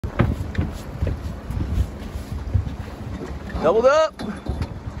Doubled up.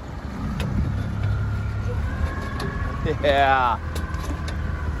 Yeah.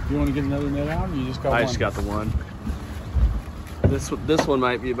 You want to get another net out, or you just got one? I just got the one. This one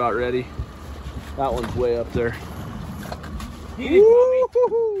might be about ready. That one's way up there.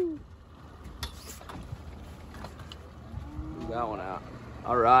 Woo-hoo-hoo. That one out.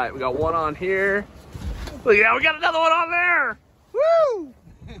 All right, we got one on here. Look at that, we got another one on there. Woo!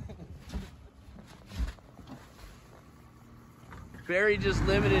 Barry just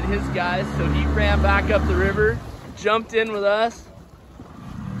limited his guys, so he ran back up the river, jumped in with us.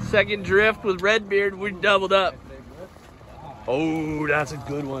 Second drift with Redbeard, we doubled up. Oh, that's a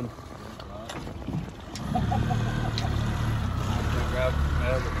good one.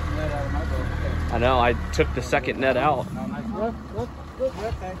 I know, I took the second net out.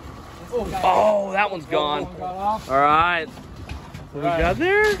 Oh, that one's gone. All right. What we got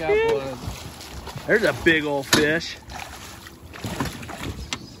there? There's a big old fish.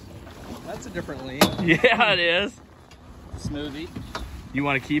 That's a different lean. Yeah, it is. Smoothie. You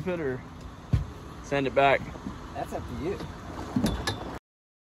want to keep it or send it back? That's up to you.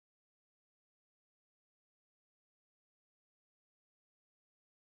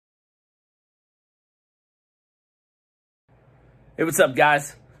 Hey, what's up,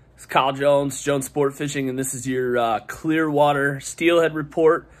 guys? It's Kyle Jones, Jones Sport Fishing, and this is your Clearwater Steelhead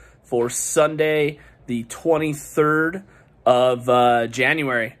Report for Sunday, the 23rd of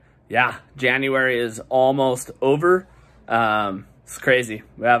January. Yeah, January is almost over. It's crazy.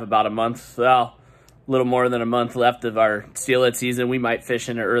 We have about a month, well, a little more than a month left of our steelhead season. We might fish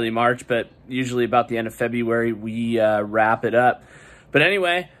in early March, but usually about the end of February, we wrap it up. But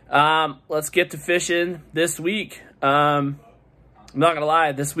anyway, let's get to fishing this week. I'm not gonna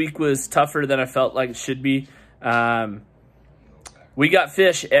lie, this week was tougher than I felt like it should be. We got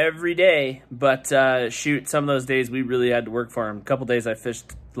fish every day, but shoot, some of those days we really had to work for them. A couple days I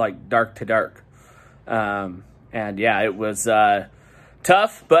fished like dark to dark. And yeah, it was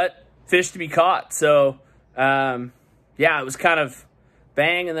tough, but fish to be caught. So yeah, it was kind of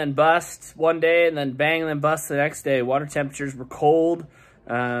bang and then bust one day, and then bang and then bust the next day. Water temperatures were cold.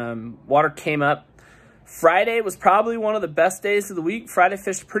 Water came up. Friday was probably one of the best days of the week. Friday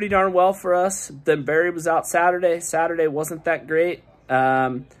fished pretty darn well for us. Then Barry was out Saturday. Saturday wasn't that great.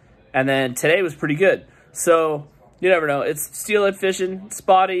 And then today was pretty good. So you never know. It's steelhead fishing,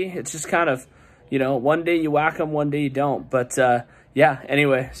 spotty. It's just kind of, you know, one day you whack them, one day you don't. But yeah,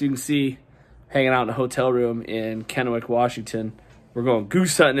 anyway, so you can see hanging out in a hotel room in Kennewick, Washington. We're going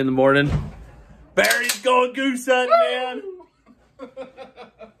goose hunting in the morning. Barry's going goose hunting, man.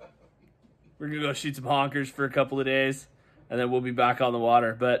 We're going to go shoot some honkers for a couple of days, and then we'll be back on the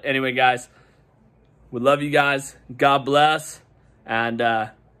water. But anyway, guys, we love you guys. God bless, and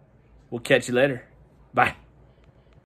we'll catch you later. Bye.